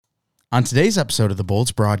On today's episode of the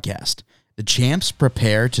Bolts broadcast, the champs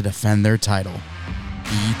prepare to defend their title.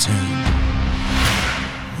 Be tuned.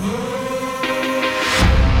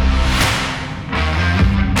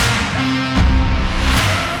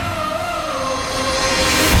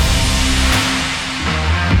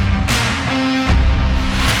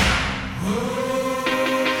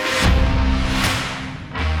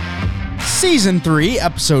 Season 3,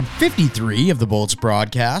 Episode 53 of the Bolts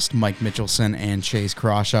broadcast. Mike Mitchelson and Chase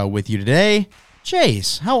Crawshaw with you today.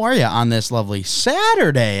 Chase, how are you on this lovely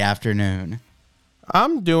Saturday afternoon?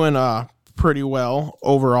 I'm doing pretty well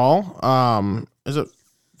overall. Is it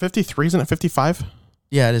 53? Isn't it 55?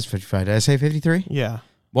 Yeah, it is 55. Did I say 53? Yeah.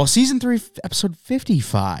 Well, Season 3, Episode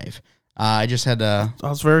 55. I just had to... I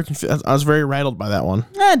was very confused. I was very rattled by that one.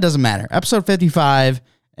 It doesn't matter. Episode 55...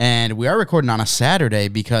 And we are recording on a Saturday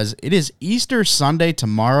because it is Easter Sunday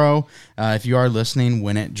tomorrow. If you are listening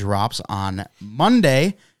when it drops on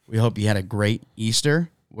Monday, we hope you had a great Easter.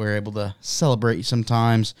 We're able to celebrate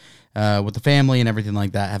sometimes with the family and everything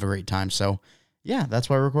like that. Have a great time. So, yeah, that's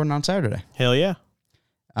why we're recording on Saturday. Hell yeah.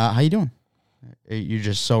 How you doing? You're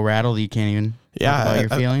just so rattled you can't even talk about your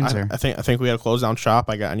feelings? I think we got to close down shop.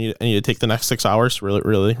 I need to take the next 6 hours to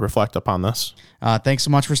really reflect upon this. Thanks so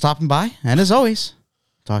much for stopping by. And as always...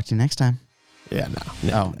 Talk to you next time. Yeah,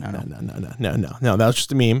 no. That was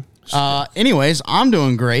just a meme. Anyways, I'm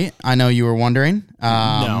doing great. I know you were wondering.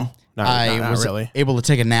 No, I was really able to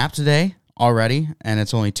take a nap today already, and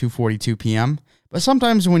it's only 2:42 p.m. But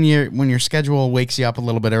sometimes when your schedule wakes you up a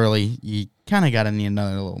little bit early, you kind of got to need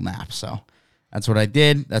another little nap. So that's what I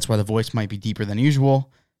did. That's why the voice might be deeper than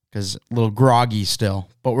usual, because a little groggy still.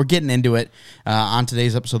 But we're getting into it. On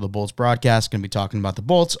today's episode of the Bolts broadcast, going to be talking about the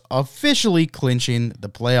Bolts officially clinching the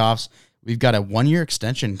playoffs. We've got a 1-year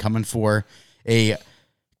extension coming for a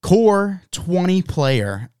core 20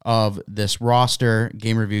 player of this roster.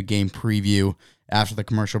 Game review, game preview. After the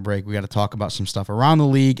commercial break, we got to talk about some stuff around the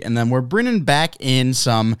league. And then we're bringing back in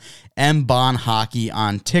some M-Bon hockey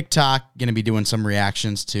on TikTok. Going to be doing some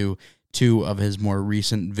reactions to 2 of his more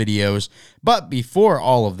recent videos. But before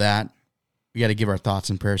all of that, we got to give our thoughts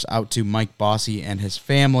and prayers out to Mike Bossy and his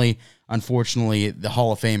family. Unfortunately, the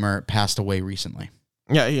Hall of Famer passed away recently.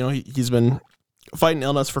 Yeah, he's been fighting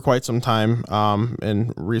illness for quite some time,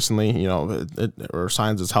 and recently,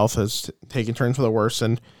 signs his health has taken turns for the worse,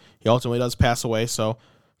 and he ultimately does pass away. So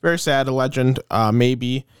very sad. A legend,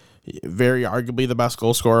 maybe very arguably the best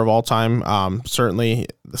goal scorer of all time. Certainly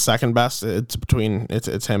the second best. It's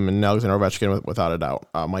him and Alexander Ovechkin without a doubt.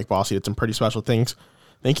 Mike Bossy did some pretty special things.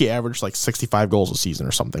 I think he averaged like 65 goals a season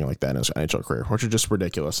or something like that in his NHL career, which is just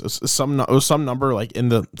ridiculous. It was some number like in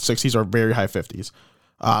the 60s or very high 50s.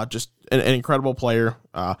 Just an incredible player.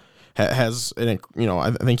 I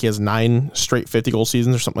think he has 9 straight 50 goal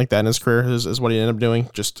seasons or something like that in his career is what he ended up doing.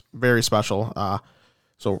 Just very special.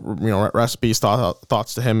 So, rest in peace,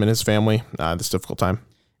 thoughts to him and his family this difficult time.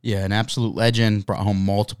 Yeah, an absolute legend, brought home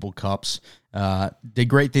multiple cups, did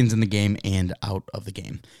great things in the game and out of the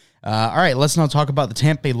game. All right, let's now talk about the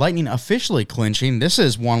Tampa Bay Lightning officially clinching. This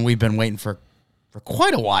is one we've been waiting for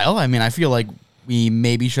quite a while. I mean, I feel like we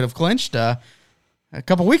maybe should have clinched a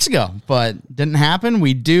couple weeks ago, but didn't happen.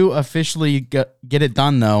 We do officially get it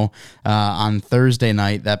done, though, on Thursday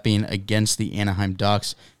night, that being against the Anaheim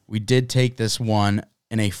Ducks. We did take this one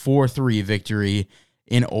in a 4-3 victory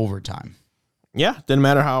in overtime. Yeah, didn't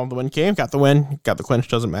matter how the win came. Got the win. Got the clinch.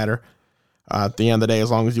 Doesn't matter. At the end of the day,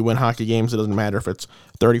 as long as you win hockey games, it doesn't matter if it's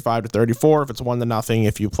 35-34, if it's 1-0,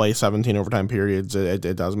 if you play 17 overtime periods, it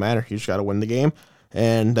doesn't matter. You just got to win the game,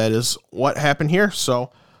 and that is what happened here.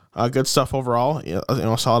 So, good stuff overall.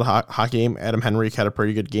 Solid hockey game. Adam Henrique had a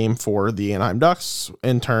pretty good game for the Anaheim Ducks.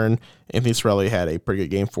 In turn, Anthony Cirelli had a pretty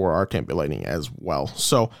good game for our Tampa Bay Lightning as well.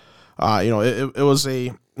 So, it was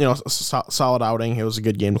a solid outing. It was a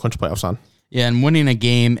good game to clinch playoffs on. Yeah, and winning a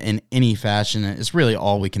game in any fashion is really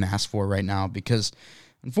all we can ask for right now because,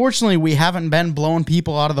 unfortunately, we haven't been blowing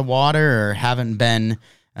people out of the water or haven't been,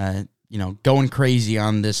 going crazy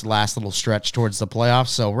on this last little stretch towards the playoffs.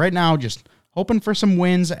 So right now, just hoping for some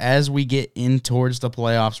wins as we get in towards the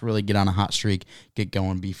playoffs, really get on a hot streak, get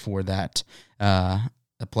going before that the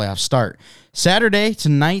playoffs start. Saturday,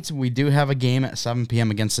 tonight, we do have a game at 7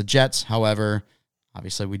 p.m. against the Jets. However,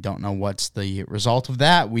 obviously, we don't know what's the result of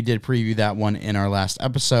that. We did preview that one in our last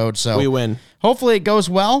episode, so we win. Hopefully, it goes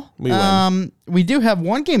well. We win. We do have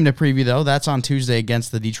one game to preview, though. That's on Tuesday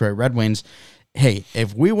against the Detroit Red Wings. Hey,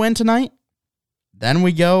 if we win tonight, then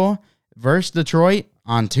we go versus Detroit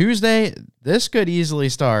on Tuesday. This could easily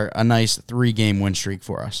start a nice 3-game win streak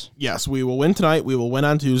for us. Yes, we will win tonight. We will win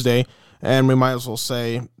on Tuesday, and we might as well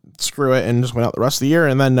say screw it and just win out the rest of the year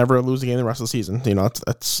and then never lose a game the rest of the season.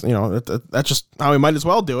 That's just how we might as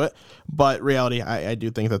well do it. But reality, I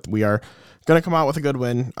do think that we are going to come out with a good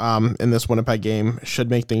win in this Winnipeg game. Should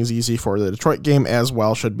make things easy for the Detroit game as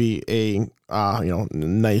well. Should be a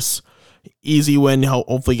nice, easy win.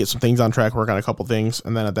 Hopefully get some things on track, work on a couple things,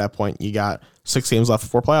 and then at that point you got 6 games left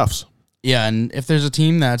before playoffs. Yeah, and if there's a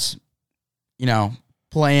team that's,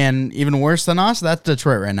 playing even worse than us, that's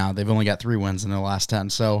Detroit right now. They've only got 3 wins in their last 10.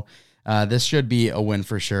 So this should be a win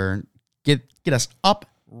for sure. Get us up,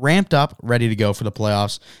 ramped up, ready to go for the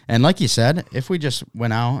playoffs. And like you said, if we just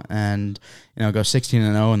went out and go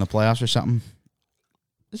 16-0 in the playoffs or something,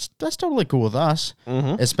 that's totally cool with us.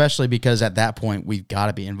 Mm-hmm. Especially because at that point we've got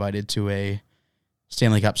to be invited to a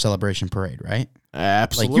Stanley Cup celebration parade, right?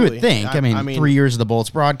 Absolutely. Like you would think. I mean 3 years of the Bolts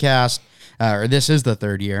broadcast, or this is the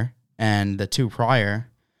 3rd year, and the 2 prior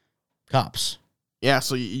cups. Yeah,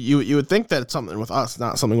 so you would think that it's something with us,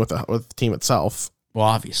 not something with the team itself. Well,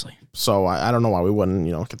 obviously. So I don't know why we wouldn't,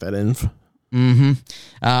 get that in. Mm-hmm.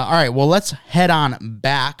 All right, well, let's head on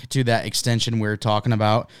back to that extension we were talking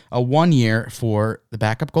about, a 1 year for the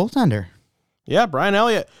backup goaltender. Yeah, Brian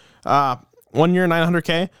Elliott, 1 year,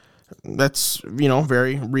 $900K. That's,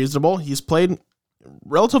 very reasonable. He's played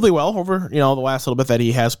relatively well over, the last little bit that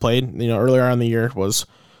he has played. Earlier on in the year was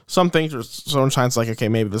some things or some signs like, okay,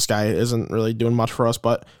 maybe this guy isn't really doing much for us,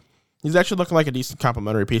 but he's actually looking like a decent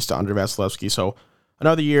complimentary piece to Andrei Vasilevsky. So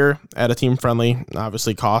another year at a team friendly,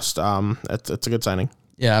 obviously cost. It's a good signing.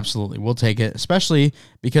 Yeah, absolutely. We'll take it, especially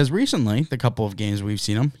because recently, the couple of games we've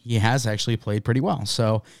seen him, he has actually played pretty well.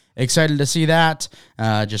 So excited to see that.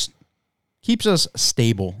 Just keeps us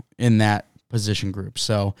stable in that position group.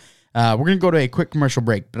 So we're going to go to a quick commercial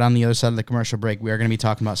break, but on the other side of the commercial break, we are going to be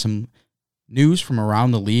talking about some news from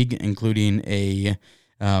around the league, including a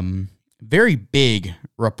very big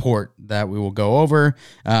report that we will go over,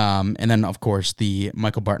 and then, of course, the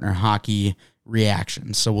Michael Bartner hockey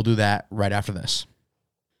reactions. So we'll do that right after this.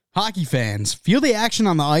 Hockey fans, feel the action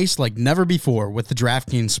on the ice like never before with the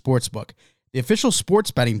DraftKings Sportsbook, the official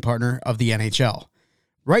sports betting partner of the NHL.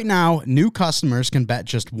 Right now, new customers can bet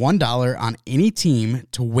just $1 on any team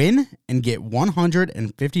to win and get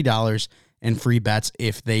 $150 in free bets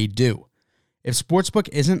if they do. If Sportsbook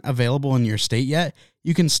isn't available in your state yet,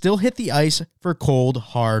 you can still hit the ice for cold,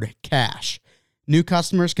 hard cash. New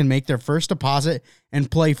customers can make their first deposit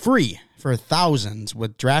and play free for thousands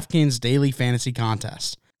with DraftKings Daily Fantasy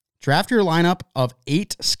Contest. Draft your lineup of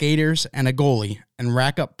 8 skaters and a goalie and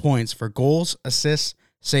rack up points for goals, assists,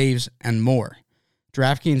 saves, and more.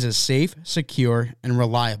 DraftKings is safe, secure, and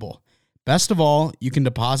reliable. Best of all, you can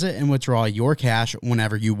deposit and withdraw your cash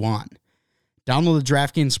whenever you want. Download the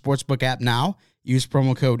DraftKings Sportsbook app now. Use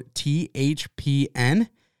promo code THPN.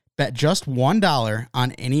 Bet just $1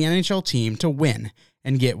 on any NHL team to win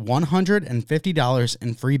and get $150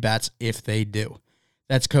 in free bets if they do.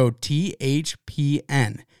 That's code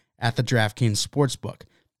THPN at the DraftKings Sportsbook,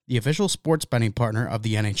 the official sports betting partner of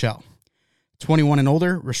the NHL. 21 and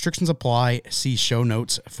older, restrictions apply. See show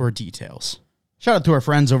notes for details. Shout out to our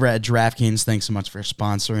friends over at DraftKings. Thanks so much for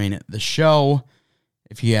sponsoring the show.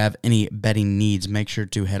 If you have any betting needs, make sure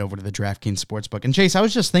to head over to the DraftKings Sportsbook. And Chase, I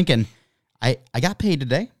was just thinking, I got paid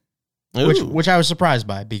today, which I was surprised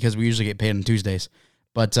by because we usually get paid on Tuesdays.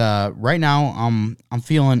 But right now, I'm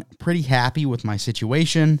feeling pretty happy with my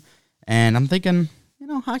situation, and I'm thinking,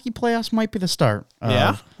 hockey playoffs might be the start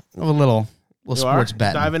of a little sports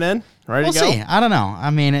betting. Diving in, ready to go? We'll see. I don't know. I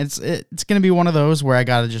mean, it's going to be one of those where I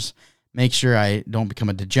got to just make sure I don't become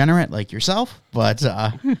a degenerate like yourself, but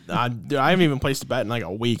I haven't even placed a bet in like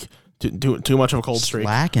a week. Too much of a cold streak.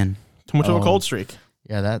 Slacking. Too much of a cold streak.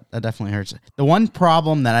 Yeah, that definitely hurts. The one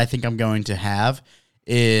problem that I think I'm going to have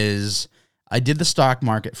is I did the stock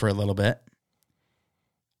market for a little bit.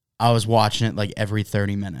 I was watching it like every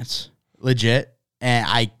 30 minutes. Legit. And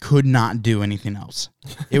I could not do anything else.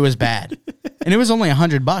 It was bad. And it was only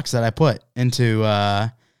 $100 that I put into,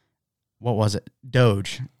 what was it?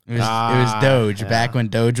 Doge. It was Doge back when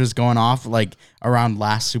Doge was going off, like around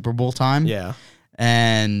last Super Bowl time. Yeah.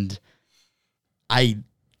 And I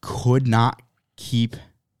could not keep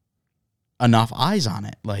enough eyes on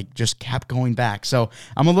it. Like, just kept going back. So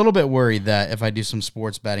I'm a little bit worried that if I do some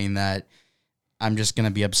sports betting that I'm just going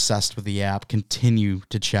to be obsessed with the app, continue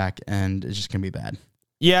to check, and it's just going to be bad.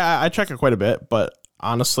 Yeah, I check it quite a bit, but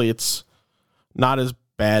honestly, it's not as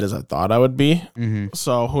bad as I thought I would be. Mm-hmm.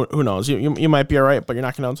 So who knows? You might be all right, but you're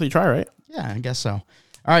not going to know until you try, right? Yeah, I guess so. All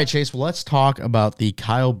right, Chase, well, let's talk about the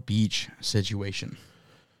Kyle Beach situation.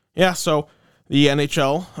 Yeah, so the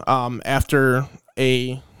NHL, after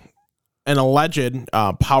a an alleged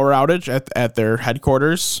power outage at their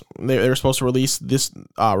headquarters. They were supposed to release this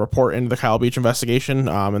report into the Kyle Beach investigation,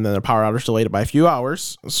 and then the power outage delayed it by a few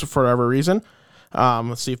hours for whatever reason.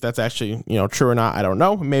 Let's see if that's actually true or not. I don't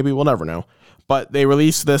know. Maybe we'll never know. But they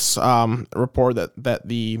released this report that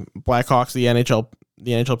the Blackhawks,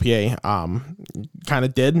 the NHLPA, kind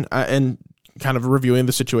of did, and kind of reviewing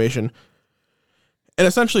the situation. It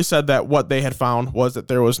essentially said that what they had found was that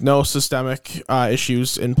there was no systemic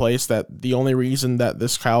issues in place, that the only reason that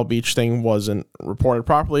this Kyle Beach thing wasn't reported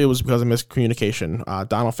properly was because of miscommunication.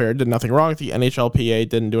 Donald Fair did nothing wrong. The NHLPA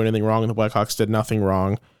didn't do anything wrong. The Blackhawks did nothing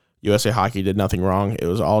wrong. USA Hockey did nothing wrong. It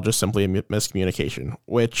was all just simply a miscommunication,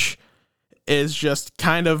 which is just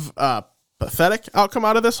kind of a pathetic outcome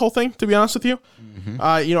out of this whole thing, to be honest with you. Mm-hmm.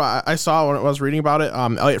 I saw when I was reading about it,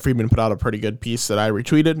 Elliot Friedman put out a pretty good piece that I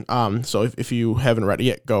retweeted. So if you haven't read it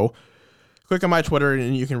yet, go click on my Twitter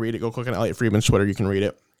and you can read it. Go click on Elliot Friedman's Twitter, you can read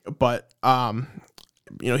it. But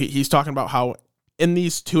he's talking about how in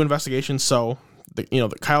these two investigations, so the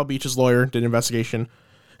Kyle Beach's lawyer did an investigation,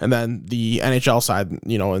 and then the NHL side, and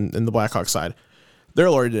the Blackhawks side, their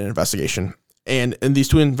lawyer did an investigation. And in these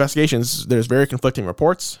two investigations, there's very conflicting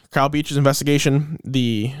reports. Kyle Beach's investigation, at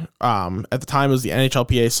the time it was the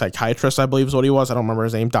NHLPA psychiatrist, I believe is what he was. I don't remember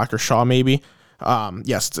his name. Dr. Shaw, maybe.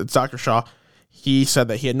 Yes, it's Dr. Shaw. He said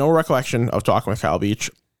that he had no recollection of talking with Kyle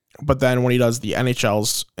Beach. But then when he does the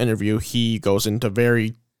NHL's interview, he goes into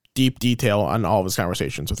very deep detail on all of his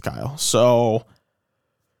conversations with Kyle. So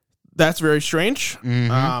that's very strange.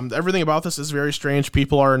 Mm-hmm. Everything about this is very strange.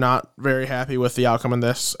 People are not very happy with the outcome of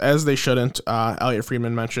this, as they shouldn't. Elliot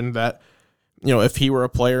Friedman mentioned that, if he were a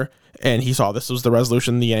player and he saw this was the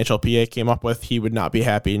resolution the NHLPA came up with, he would not be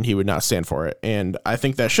happy and he would not stand for it. And I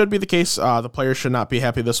think that should be the case. The players should not be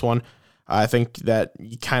happy with this one. I think that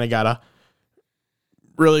you kind of got to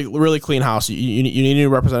really, really clean house. You need a new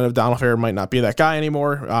representative. Donald Fair might not be that guy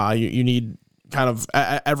anymore. You need kind of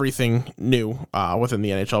everything new within the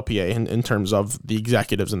NHLPA in terms of the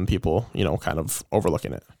executives and the people, kind of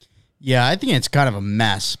overlooking it. Yeah, I think it's kind of a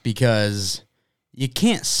mess because you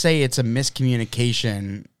can't say it's a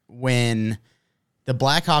miscommunication when the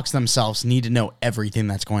Blackhawks themselves need to know everything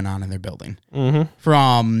that's going on in their building. Mm-hmm.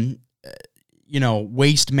 From,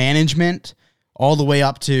 waste management all the way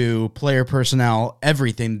up to player personnel,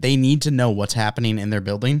 everything. They need to know what's happening in their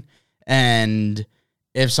building. And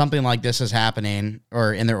if something like this is happening,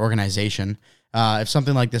 or in their organization, if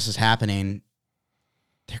something like this is happening,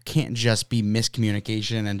 there can't just be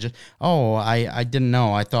miscommunication and just, I didn't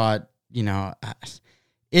know. I thought,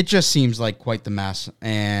 it just seems like quite the mess.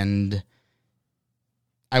 And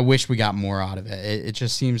I wish we got more out of it. It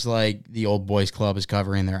just seems like the old boys club is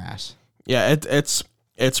covering their ass. Yeah,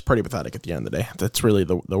 it's pretty pathetic at the end of the day. That's really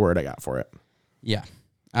the word I got for it. Yeah.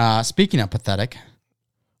 Speaking of pathetic.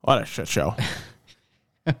 What a shit show.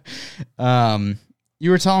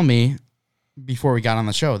 You were telling me before we got on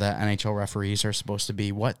the show that NHL referees are supposed to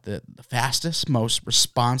be the fastest, most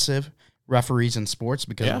responsive referees in sports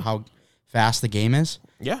because of how fast the game is.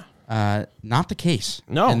 Yeah. Not the case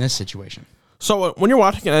in this situation. So when you're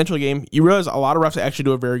watching an NHL game, you realize a lot of refs actually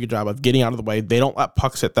do a very good job of getting out of the way. They don't let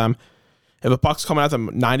pucks hit them. If a puck's coming at them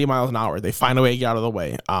 90 miles an hour, they find a way to get out of the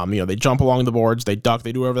way. They jump along the boards, they duck,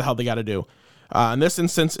 they do whatever the hell they got to do. In this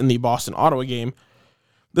instance, in the Boston-Ottawa game,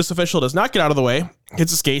 this official does not get out of the way,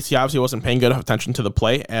 hits the skates. He obviously wasn't paying good attention to the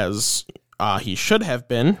play, as he should have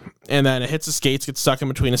been. And then it hits the skates, gets stuck in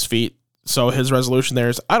between his feet. So his resolution there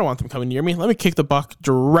is, I don't want them coming near me. Let me kick the puck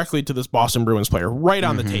directly to this Boston Bruins player, right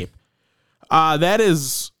on the tape. That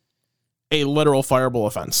is a literal fireable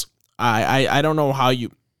offense. I don't know how you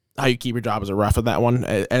keep your job as a ref in that one,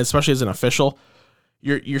 especially as an official.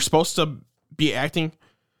 You're supposed to be acting.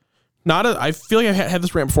 I feel like I've had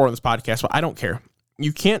this rant before on this podcast, but I don't care.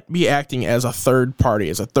 You can't be acting as a third party,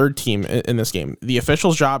 as a third team in this game. The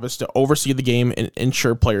official's job is to oversee the game and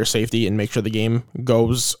ensure player safety and make sure the game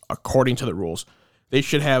goes according to the rules. They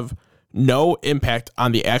should have no impact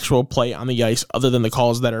on the actual play on the ice other than the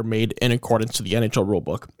calls that are made in accordance to the NHL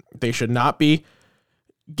rulebook. They should not be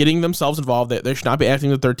getting themselves involved. They should not be acting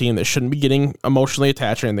as a third team. They shouldn't be getting emotionally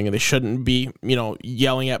attached or anything. They shouldn't be,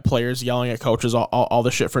 yelling at players, yelling at coaches, all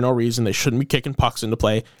this shit for no reason. They shouldn't be kicking pucks into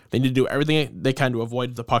play. They need to do everything they can to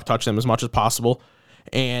avoid the puck touching them as much as possible.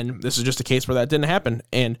 And this is just a case where that didn't happen.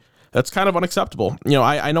 And that's kind of unacceptable.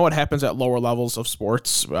 I know it happens at lower levels of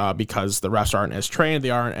sports because the refs aren't as trained. They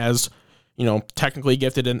aren't as, technically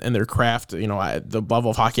gifted in their craft. The level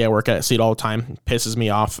of hockey I work at, I see it all the time. It pisses me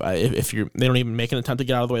off if they don't even make an attempt to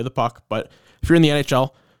get out of the way of the puck. But if you're in the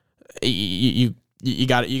NHL, you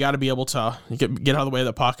got to be able to get out of the way of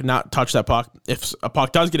the puck and not touch that puck. If a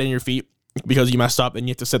puck does get in your feet, because you messed up and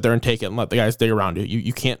you have to sit there and take it and let the guys dig around you.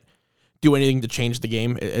 You can't do anything to change the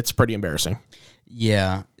game. It's pretty embarrassing.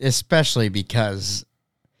 Yeah, especially because,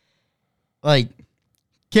 like,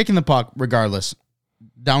 kicking the puck, regardless,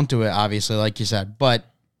 down to it, obviously, like you said, but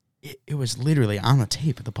it was literally on the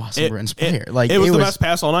tape of the Boston Bruins player. It was the best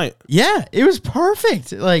pass all night. Yeah, it was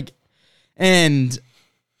perfect. Like, and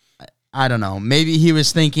I don't know, maybe he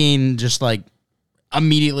was thinking just like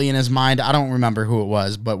immediately in his mind. I don't remember who it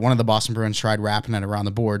was, but one of the Boston Bruins tried wrapping it around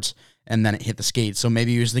the boards, and then it hit the skate. So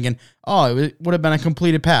maybe he was thinking, oh, it would have been a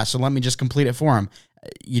completed pass, so let me just complete it for him.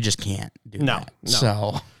 You just can't do that.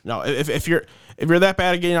 No. If you're that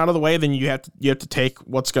bad at getting out of the way, then you have to take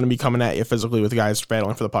what's going to be coming at you physically with the guys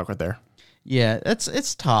battling for the puck right there. Yeah,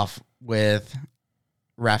 it's tough with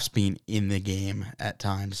refs being in the game at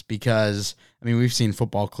times because, I mean, we've seen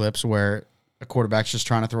football clips where a quarterback's just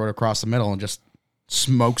trying to throw it across the middle and just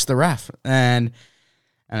smokes the ref. And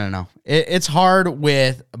I don't know. It's hard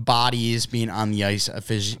with bodies being on the ice, on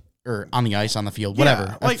the field,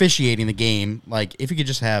 whatever, officiating the game. Like, if you could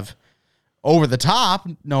just have over the top,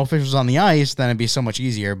 no officials on the ice, then it'd be so much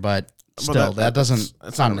easier. But still, that's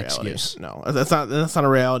not an excuse. No, that's not a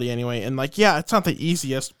reality anyway. And like, yeah, it's not the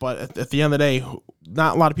easiest, but at the end of the day,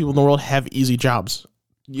 not a lot of people in the world have easy jobs.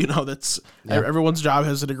 You know, everyone's job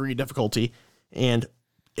has a degree of difficulty, and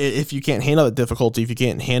if you can't handle the difficulty, if you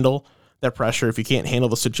can't handle that pressure, if you can't handle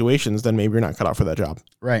the situations, then maybe you're not cut out for that job.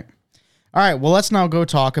 Right. All right. Well, let's now go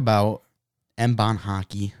talk about MBON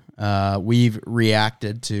hockey. We've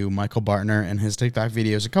reacted to Michael Bartner and his TikTok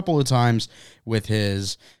videos a couple of times with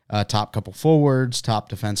his top couple forwards, top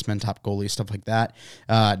defensemen, top goalie, stuff like that.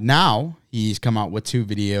 Now he's come out with 2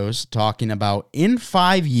 videos talking about in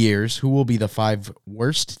 5 years who will be the 5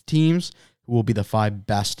 worst teams, who will be the 5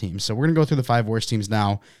 best teams. So we're going to go through the 5 worst teams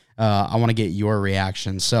now. I want to get your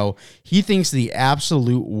reaction. So he thinks the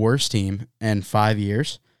absolute worst team in 5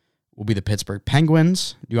 years will be the Pittsburgh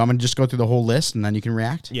Penguins. Do you want me to just go through the whole list and then you can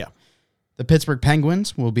react? Yeah. The Pittsburgh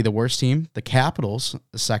Penguins will be the worst team. The Capitals,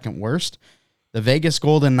 the second worst. The Vegas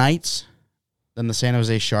Golden Knights, then the San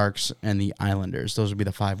Jose Sharks, and the Islanders. Those would be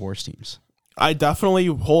the 5 worst teams. I definitely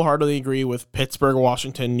wholeheartedly agree with Pittsburgh,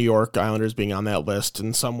 Washington, New York Islanders being on that list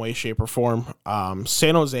in some way, shape, or form.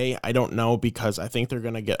 San Jose, I don't know, because I think they're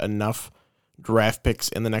going to get enough draft picks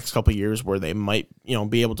in the next couple of years where they might,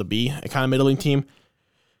 be able to be a kind of middling team.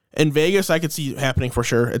 In Vegas, I could see happening for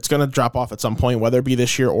sure. It's going to drop off at some point, whether it be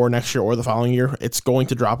this year or next year or the following year. It's going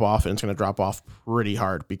to drop off, and it's going to drop off pretty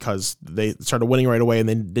hard because they started winning right away and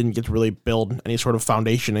they didn't get to really build any sort of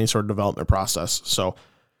foundation, any sort of development process. So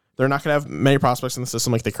they're not going to have many prospects in the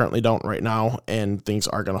system like they currently don't right now, and things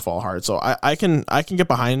are going to fall hard. So I can get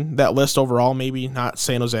behind that list overall. Maybe not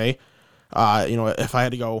San Jose. If I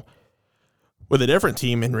had to go with a different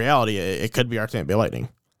team, in reality, it could be our Tampa Bay Lightning.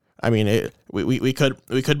 I mean, we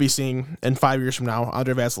could be seeing in 5 years from now,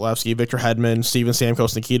 Andrei Vasilevsky, Victor Hedman, Steven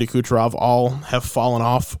Stamkos, Nikita Kucherov all have fallen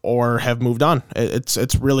off or have moved on.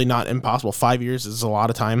 It's really not impossible. 5 years is a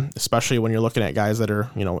lot of time, especially when you're looking at guys that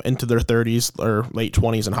are into their 30s or late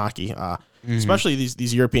 20s in hockey. Especially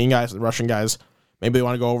these European guys, the Russian guys. Maybe they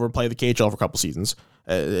want to go over and play the KHL for a couple seasons.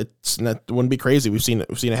 It wouldn't be crazy. We've seen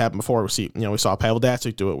it happen before. We saw Pavel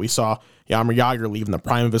Datsyuk do it. We saw Jaromir Jagr leaving the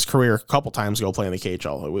prime of his career a couple times ago playing the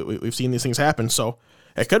KHL. We've seen these things happen, so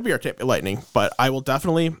it could be our Tampa Bay Lightning. But I will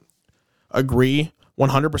definitely agree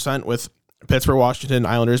 100% with Pittsburgh, Washington,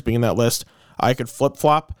 Islanders being in that list. I could flip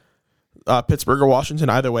flop Pittsburgh or Washington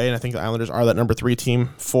either way, and I think the Islanders are that number 3 team.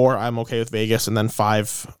 4, I'm okay with Vegas, and then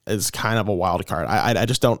 5 is kind of a wild card. I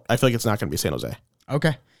just don't. I feel like it's not going to be San Jose.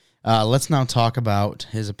 Okay. Let's now talk about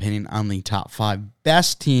his opinion on the top 5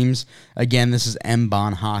 best teams. Again, this is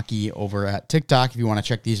MBON Hockey over at TikTok if you want to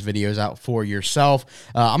check these videos out for yourself.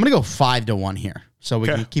 I'm going to go 5-1 here, so we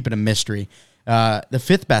can keep it a mystery. The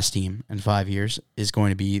 5th best team in 5 years is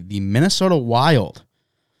going to be the Minnesota Wild.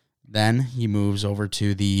 Then he moves over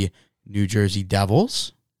to the New Jersey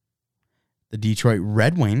Devils. The Detroit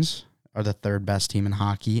Red Wings are the 3rd best team in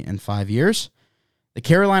hockey in 5 years. The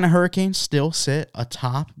Carolina Hurricanes still sit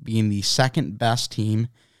atop, being the 2nd best team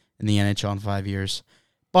in the NHL in 5 years.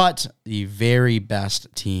 But the very best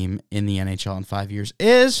team in the NHL in 5 years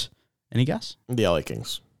is, any guess? The LA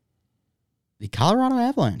Kings. The Colorado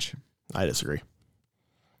Avalanche. I disagree.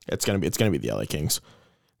 It's gonna be the LA Kings.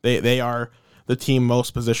 They are the team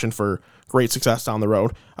most positioned for great success down the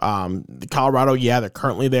road. The Colorado, they're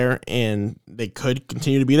currently there and they could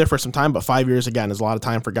continue to be there for some time, but 5 years again is a lot of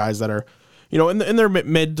time for guys that are in their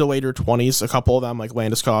mid to later 20s, a couple of them like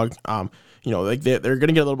Landeskog, they're going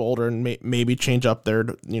to get a little bit older and maybe change up their,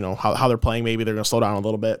 how they're playing. Maybe they're going to slow down a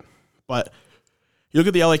little bit. But You look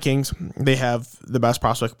at the LA Kings, they have the best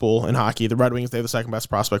prospect pool in hockey. The Red Wings, they have the second best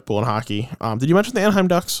prospect pool in hockey. Did you mention the Anaheim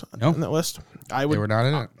Ducks on that list? They were not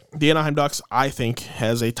in it. The Anaheim Ducks, I think,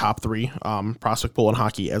 has a top 3 prospect pool in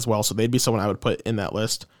hockey as well, so they'd be someone I would put in that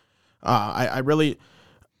list. I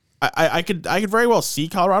could very well see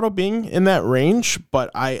Colorado being in that range, but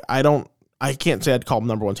I can't say I'd call them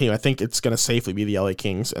number 1 team. I think it's going to safely be the LA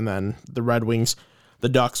Kings, and then the Red Wings, the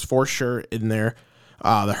Ducks for sure in there.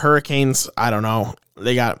 The Hurricanes, I don't know.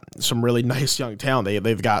 They got some really nice young talent.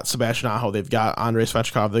 They've got Sebastian Aho, they've got Andrei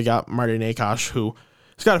Svechkov, they got Marty Nakash, who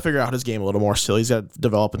he's got to figure out his game a little more still. He's got to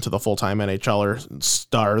develop into the full-time NHLer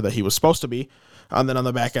star that he was supposed to be. And then on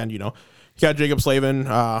the back end, you got Jacob Slavin,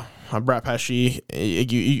 Brett Pesce.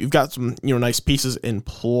 You've got some nice pieces in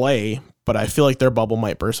play, but I feel like their bubble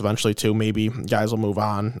might burst eventually too. Maybe guys will move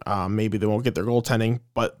on. Maybe they won't get their goaltending,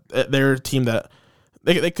 but they're a team that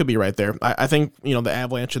they could be right there. I think the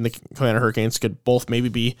Avalanche and the Carolina Hurricanes could both maybe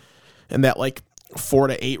be in that 4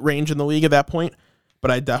 to 8 range in the league at that point. But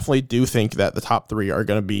I definitely do think that the top 3 are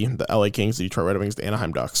going to be the LA Kings, the Detroit Red Wings, the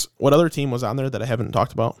Anaheim Ducks. What other team was on there that I haven't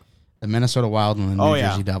talked about? The Minnesota Wild and the New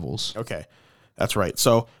Jersey Devils. Okay, that's right.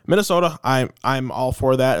 So Minnesota, I'm all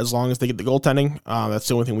for that as long as they get the goaltending. That's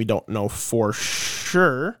the only thing we don't know for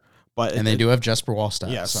sure. But they do have Jesper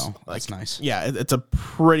Wallstedt. Yes, so that's nice. Yeah, it's a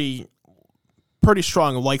pretty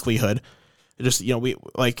strong likelihood. It just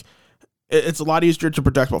it's a lot easier to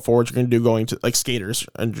protect what forwards are going to do going to skaters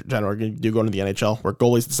in general are going to do going to the NHL, where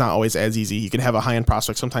goalies it's not always as easy. You can have a high end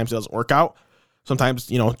prospect. Sometimes it doesn't work out. Sometimes,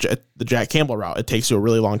 the Jack Campbell route, it takes you a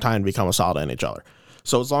really long time to become a solid NHLer.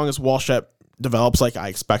 So as long as Wallstedt develops like I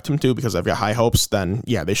expect him to, because I've got high hopes, then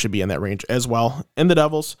yeah, they should be in that range as well. In the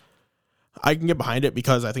Devils, I can get behind it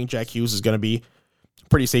because I think Jack Hughes is going to be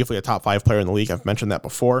pretty safely a top 5 player in the league. I've mentioned that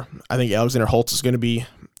before. I think Alexander Holtz is going to be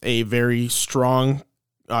a very strong,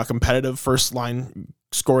 competitive first line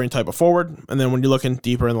scoring type of forward. And then when you're looking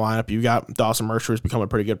deeper in the lineup, you got Dawson Mercer, who's become a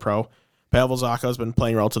pretty good pro. Pavel Zacha has been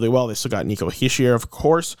playing relatively well. They still got Nico Hischier, of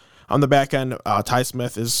course. On the back end, Ty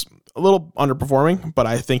Smith is a little underperforming, but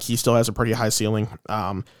I think he still has a pretty high ceiling.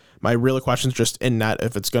 My real question is just in net,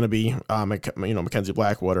 if it's going to be Mackenzie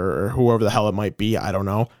Blackwood or whoever the hell it might be. I don't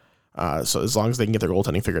know. So as long as they can get their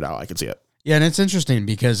goaltending figured out, I can see it. Yeah, and it's interesting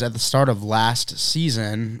because at the start of last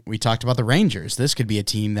season, we talked about the Rangers. This could be a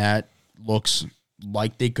team that looks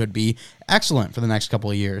like they could be excellent for the next couple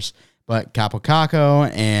of years. But Kaapo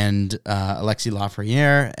Kakko and Alexis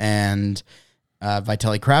Lafreniere and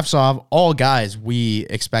Vitaly Kravtsov, all guys we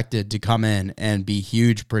expected to come in and be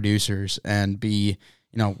huge producers and be,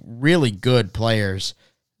 really good players.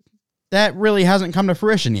 That really hasn't come to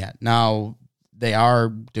fruition yet. Now, they are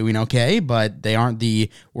doing okay, but they aren't the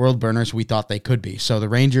world burners we thought they could be. So the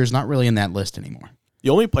Rangers not really in that list anymore. The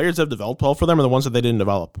only players that have developed well for them are the ones that they didn't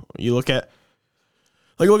develop. You look at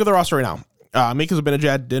the roster right now. Mika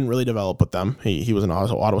Zibanejad didn't really develop with them. He was an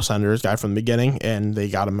Ottawa Senators guy from the beginning, and they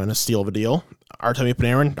got him in a steal of a deal. Artemi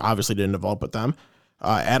Panarin obviously didn't develop with them.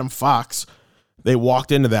 Adam Fox, they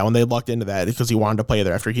walked into that when they lucked into that because he wanted to play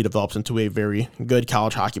there after he develops into a very good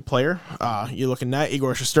college hockey player. You look at that,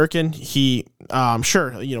 Igor Shesterkin, he,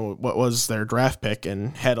 what was their draft pick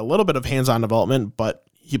and had a little bit of hands-on development, but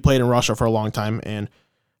he played in Russia for a long time and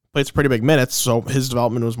played some pretty big minutes, so his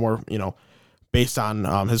development was more, based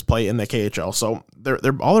on his play in the KHL. So they're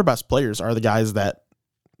all their best players are the guys that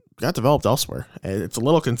got developed elsewhere. And it's a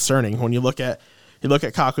little concerning when you look at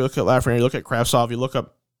Kakko, you look at Lafreniere, you look at Kravtsov, you look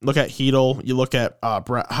at Hedel, you look at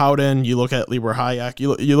Brett Howden, you look at Libor Hayek,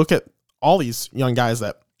 you look at all these young guys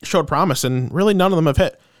that showed promise, and really none of them have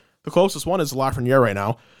hit. The closest one is Lafreniere right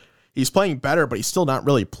now. He's playing better, but he's still not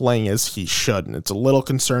really playing as he should, and it's a little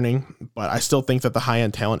concerning, but I still think that the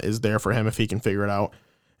high-end talent is there for him if he can figure it out.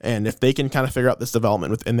 And if they can kind of figure out this development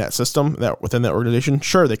within that system, within that organization,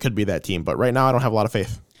 sure, they could be that team. But right now, I don't have a lot of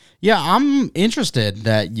faith. Yeah, I'm interested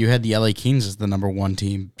that you had the LA Kings as the number 1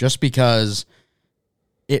 team, just because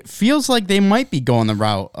it feels like they might be going the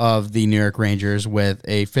route of the New York Rangers with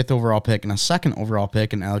a 5th overall pick and a 2nd overall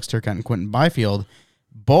pick in Alex Turcotte and Quinton Byfield.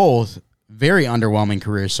 Both very underwhelming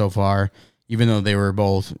careers so far, even though they were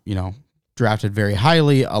both, drafted very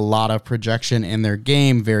highly, a lot of projection in their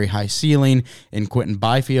game, very high ceiling in Quinton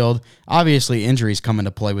Byfield. Obviously, injuries come into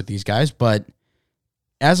play with these guys, but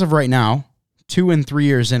as of right now, 2 and 3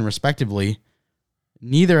 years in respectively,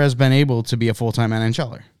 neither has been able to be a full-time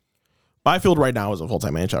NHLer. Byfield right now is a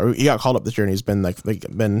full-time NHLer. He got called up this year, and he's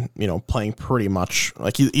been playing pretty much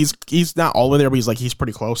like he's not all the way there, but he's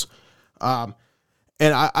pretty close. And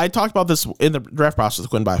I talked about this in the draft process with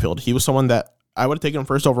Quinton Byfield. He was someone that I would have taken him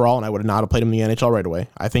first overall, and I would not have played him in the NHL right away.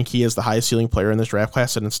 I think he is the highest ceiling player in this draft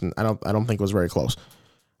class, and I don't think it was very close.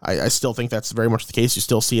 I still think that's very much the case. You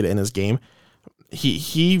still see it in his game.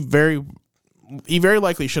 He very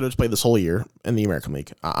likely should have played this whole year in the American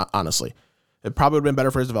League, honestly. It probably would have been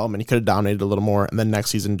better for his development. He could have dominated a little more, and then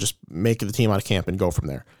next season just make the team out of camp and go from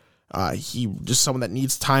there. He just someone that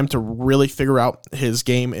needs time to really figure out his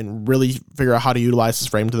game and really figure out how to utilize his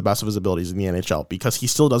frame to the best of his abilities in the NHL, because he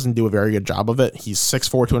still doesn't do a very good job of it. He's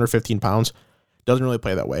 6'4", 215 pounds, doesn't really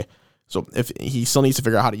play that way. So if he still needs to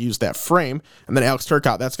figure out how to use that frame. And then Alex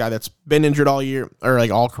Turcotte, that's a guy that's been injured all year, or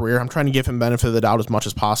like all career. I'm trying to give him benefit of the doubt as much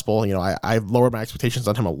as possible. You know, I've lowered my expectations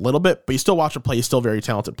on him a little bit, but you still watch him play. He's still a very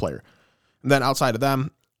talented player. And then outside of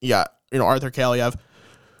them, you got, Arthur Kaliev,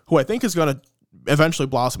 who I think is going to eventually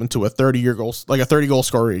blossom into a 30-year goal, like a 30-goal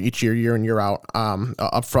scorer each year in, year out,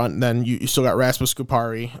 up front. And then you still got Rasmus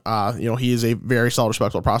Kupari. He is a very solid,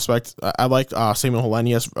 respectable prospect. I like Samuel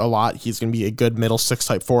Helenius a lot. He's going to be a good middle six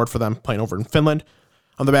type forward for them playing over in Finland.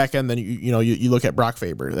 On the back end, then you look at Brock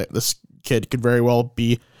Faber. This kid could very well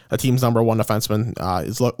be a team's number one defenseman.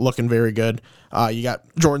 Is looking very good. You got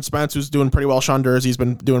Jordan Spence, who's doing pretty well. Sean Durz, he's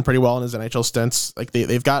been doing pretty well in his NHL stints. Like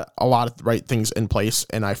they've got a lot of the right things in place,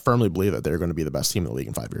 and I firmly believe that they're going to be the best team in the league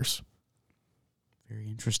in 5 years. Very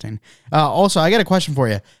interesting. Also, I got a question for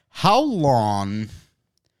you. How long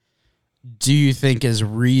do you think is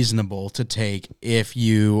reasonable to take if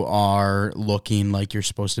you are looking like you're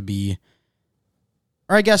supposed to be,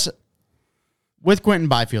 or I guess with Quinton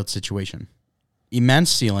Byfield's situation? Immense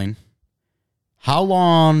ceiling. How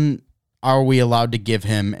long are we allowed to give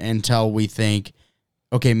him until we think,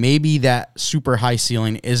 okay, maybe that super high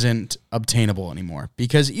ceiling isn't obtainable anymore?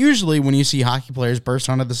 Because usually when you see hockey players burst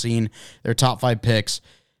onto the scene, their top 5 picks,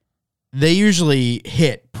 they usually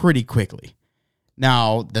hit pretty quickly.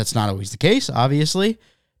 Now, that's not always the case, obviously.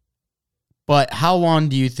 But how long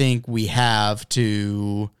do you think we have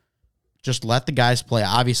to just let the guys play?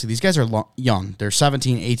 Obviously, these guys are young. They're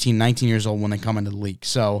 17, 18, 19 years old when they come into the league.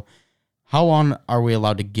 So how long are we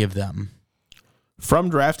allowed to give them? From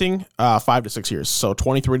drafting, 5 to 6 years. So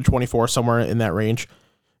 23 to 24, somewhere in that range,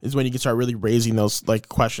 is when you can start really raising those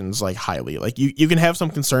questions highly. You can have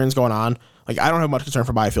some concerns going on. I don't have much concern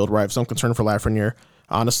for Byfield, where I have some concern for Lafreniere.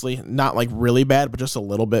 Honestly, not really bad, but just a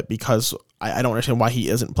little bit, because I don't understand why he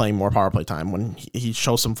isn't playing more power play time when he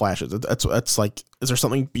shows some flashes. It's is there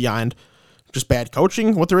something beyond just bad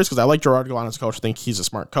coaching? What there is, because I like Gerard Gallant as a coach. I think he's a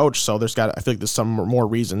smart coach, so I feel like there's some more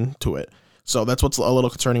reason to it. So that's what's a little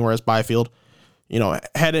concerning. Whereas Byfield,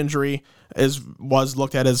 head injury was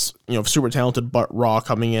looked at as super talented but raw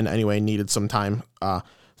coming in anyway, needed some time.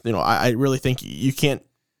 I really think you can't,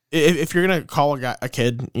 if you're gonna call a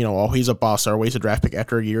kid, he's a bust or a wasted draft pick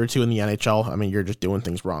after a year or two in the NHL. I mean, you're just doing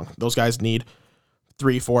things wrong. Those guys need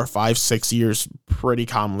 3, 4, 5, 6 years pretty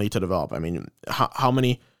commonly to develop. I mean, how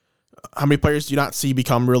many players do you not see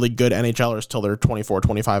become really good NHLers till they're 24,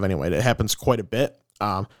 25 anyway? It happens quite a bit.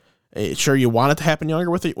 Sure, you want it to happen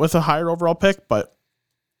younger with a higher overall pick, but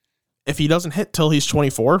if he doesn't hit till he's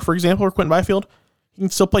 24, for example, or Quinton Byfield, he can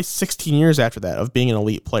still play 16 years after that of being an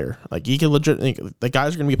elite player. He can the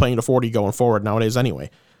guys are going to be playing to 40 going forward nowadays anyway.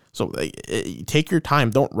 So take your time.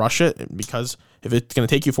 Don't rush it, because if it's going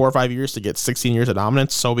to take you 4 or 5 years to get 16 years of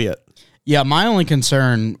dominance, so be it. Yeah, my only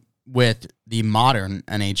concern with the modern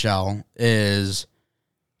NHL is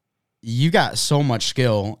you got so much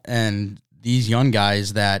skill, and these young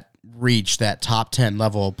guys that reach that top 10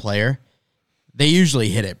 level of player, they usually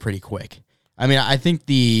hit it pretty quick. I mean, I think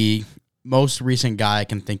the most recent guy I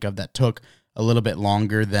can think of that took a little bit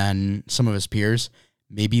longer than some of his peers,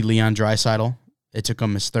 maybe Leon Draisaitl. It took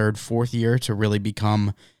him his 3rd, 4th year to really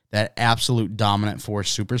become that absolute dominant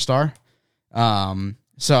force superstar.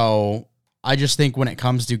 So I just think when it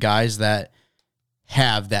comes to guys that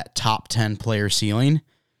have that top 10 player ceiling,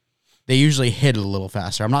 they usually hit it a little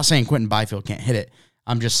faster. I'm not saying Quinton Byfield can't hit it.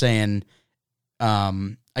 I'm just saying,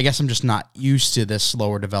 I guess I'm just not used to this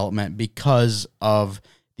slower development because of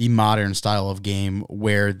the modern style of game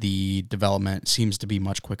where the development seems to be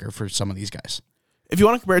much quicker for some of these guys. If you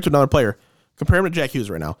want to compare it to another player, compare him to Jack Hughes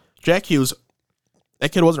right now. Jack Hughes,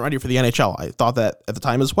 that kid wasn't ready for the NHL. I thought that at the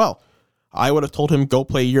time as well. I would have told him, go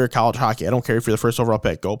play a year of college hockey. I don't care if you're the first overall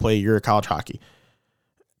pick. Go play a year of college hockey.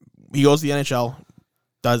 He goes to the NHL,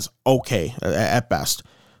 does okay at best.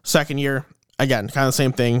 Second year, again, kind of the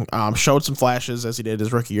same thing. Showed some flashes as he did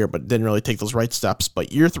his rookie year, but didn't really take those right steps.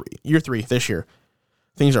 But year three this year,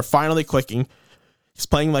 things are finally clicking. He's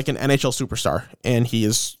playing like an NHL superstar, and he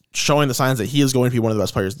is showing the signs that he is going to be one of the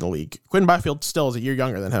best players in the league. Quinton Byfield still is a year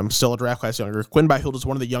younger than him, still a draft class younger. Quinton Byfield is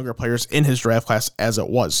one of the younger players in his draft class as it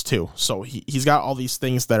was, too. So he's got all these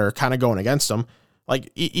things that are kind of going against him.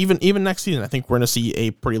 Even next season, I think we're going to see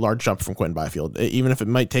a pretty large jump from Quinton Byfield. Even if it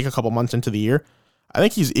might take a couple months into the year, I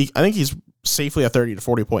think he's safely a 30 to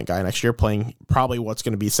 40 point guy next year, playing probably what's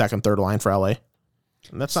going to be second, third line for LA.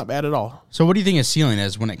 And that's not bad at all. So what do you think his ceiling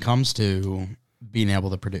is when it comes to being able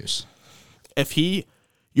to produce? If he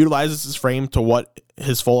utilizes his frame to what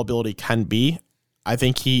his full ability can be, I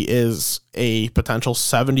think he is a potential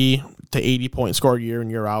 70 to 80 point scorer year in,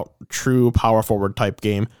 year out, true power forward type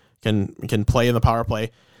game. Can play in the power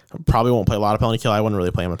play. Probably won't play a lot of penalty kill. I wouldn't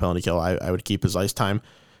really play him in penalty kill. I would keep his ice time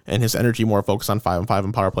and his energy more focused on 5-on-5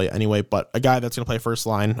 and power play anyway. But a guy that's going to play first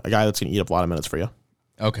line, a guy that's going to eat up a lot of minutes for you.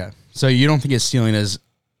 Okay. So you don't think his ceiling is,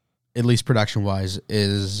 at least production-wise,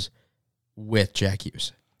 is with Jack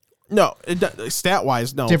Hughes? No,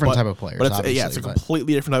 stat-wise, no. Different type of player. But it's a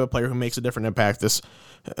completely different type of player who makes a different impact. This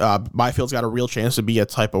Byfield's got a real chance to be a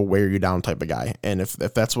type of wear you down type of guy. And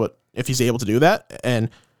if he's able to do that and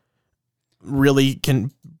really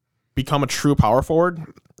can become a true power forward,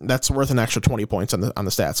 that's worth an extra 20 points on the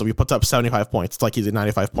stats. So if he puts up 75 points, it's like he's a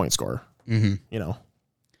 95 point scorer. Mm-hmm. You know.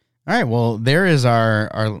 All right. Well, there is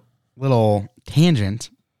our little tangent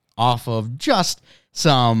off of just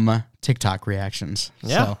some TikTok reactions.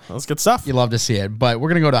 Yeah, so that's good stuff. You love to see it. But we're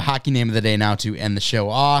going to go to hockey name of the day now to end the show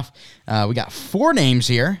off. We got 4 names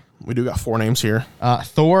here. We do got 4 names here.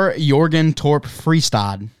 Thor, Jorgen, Torp,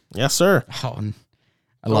 Freestad. Yes, sir. Oh,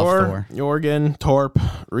 I love Thor. Jorgen, Torp,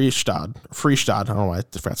 Freestad. I don't know why I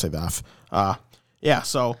forgot to say that. Yeah,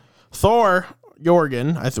 so Thor,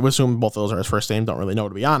 Jorgen, I assume both of those are his first name. Don't really know,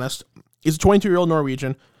 to be honest. He's a 22-year-old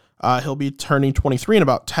Norwegian. He'll be turning 23 in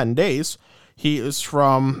about 10 days. He is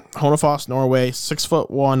from Hønefoss, Norway,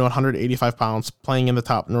 6'1", 185 pounds, playing in the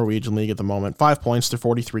top Norwegian league at the moment. 5 points through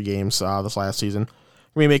 43 games this last season. Going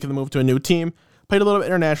to be making the move to a new team. Played a little bit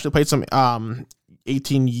internationally. Played some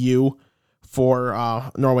 18U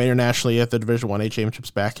for Norway internationally at the Division 1A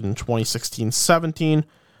championships back in 2016-17.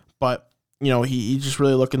 But, he's just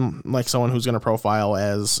really looking like someone who's going to profile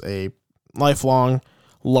as a lifelong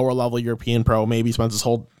lower level European pro. Maybe he spends his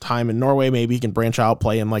whole time in Norway. Maybe he can branch out,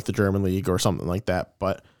 play in like the German league or something like that.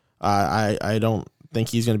 But I don't think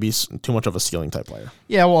he's going to be too much of a ceiling type player.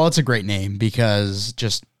 Yeah, well, it's a great name because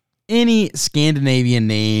just any Scandinavian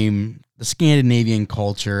name, the Scandinavian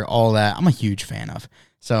culture, all that, I'm a huge fan of.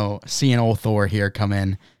 So seeing old Thor here come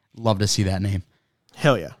in, love to see that name.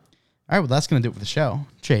 Hell yeah. All right, well, that's going to do it for the show.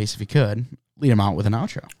 Chase, if you could, lead him out with an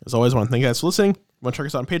outro. As always, I want to thank you guys for listening. Want to check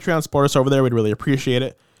us out on Patreon, support us over there. We'd really appreciate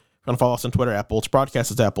it. If you want to follow us on Twitter at Bolts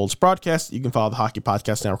Broadcast, it's at Bolts Broadcast. You can follow the Hockey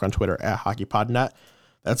Podcast Network on Twitter at HockeyPodNet.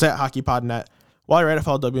 That's at HockeyPodNet. While you're at it,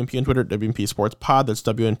 follow WNP on Twitter, WNP Sports Pod. That's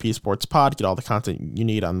WNP Sports Pod. Get all the content you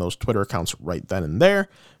need on those Twitter accounts right then and there.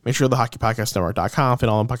 Make sure the HockeyPodcastNetwork.com.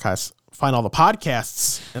 Find all the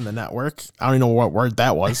podcasts in the network. I don't even know what word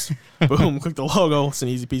that was. Boom, click the logo. It's an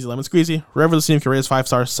easy peasy lemon squeezy. Wherever the scene, if you rate us 5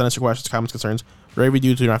 stars, send us your questions, comments, concerns. Wherever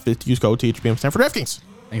you do not have to use code THPM. Stand for DraftKings.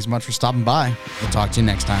 Thanks so much for stopping by. We'll talk to you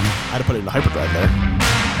next time. I had to put it in the hyperdrive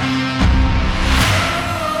there.